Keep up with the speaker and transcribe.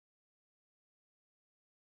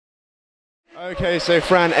Okay, so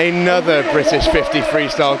Fran, another British 50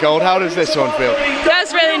 freestyle gold. How does this one feel?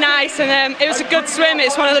 That's really nice, and it was a good swim.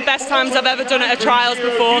 It's one of the best times I've ever done at a trials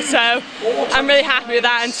before, so I'm really happy with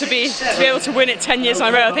that. And to be able to win it 10 years in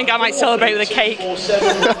a row, I think I might celebrate with a cake.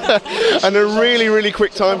 And a really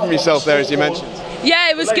quick time from yourself there, as you mentioned.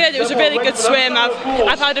 Yeah, it was good. It was a really good swim.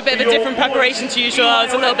 I've had a bit of a different preparation to usual. I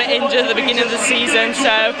was a little bit injured at the beginning of the season, so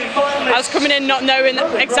I was coming in not knowing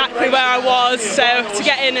exactly where I was. So to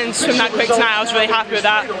get in and swim that quick tonight, I was really happy with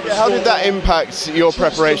that. How did that impact your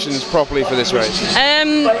preparations properly for this race?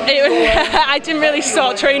 I didn't really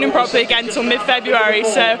start training properly again until mid-February,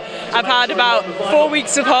 so I've had about 4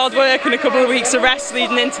 weeks of hard work and a couple of weeks of rest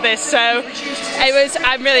leading into this. So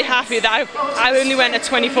I'm really happy that I only went a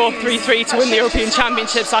 24.33 to win the European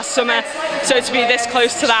Championships last summer, so to be this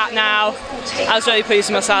close to that now, I was really pleased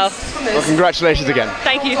with myself. Well, congratulations again.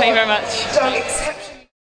 Thank you very much.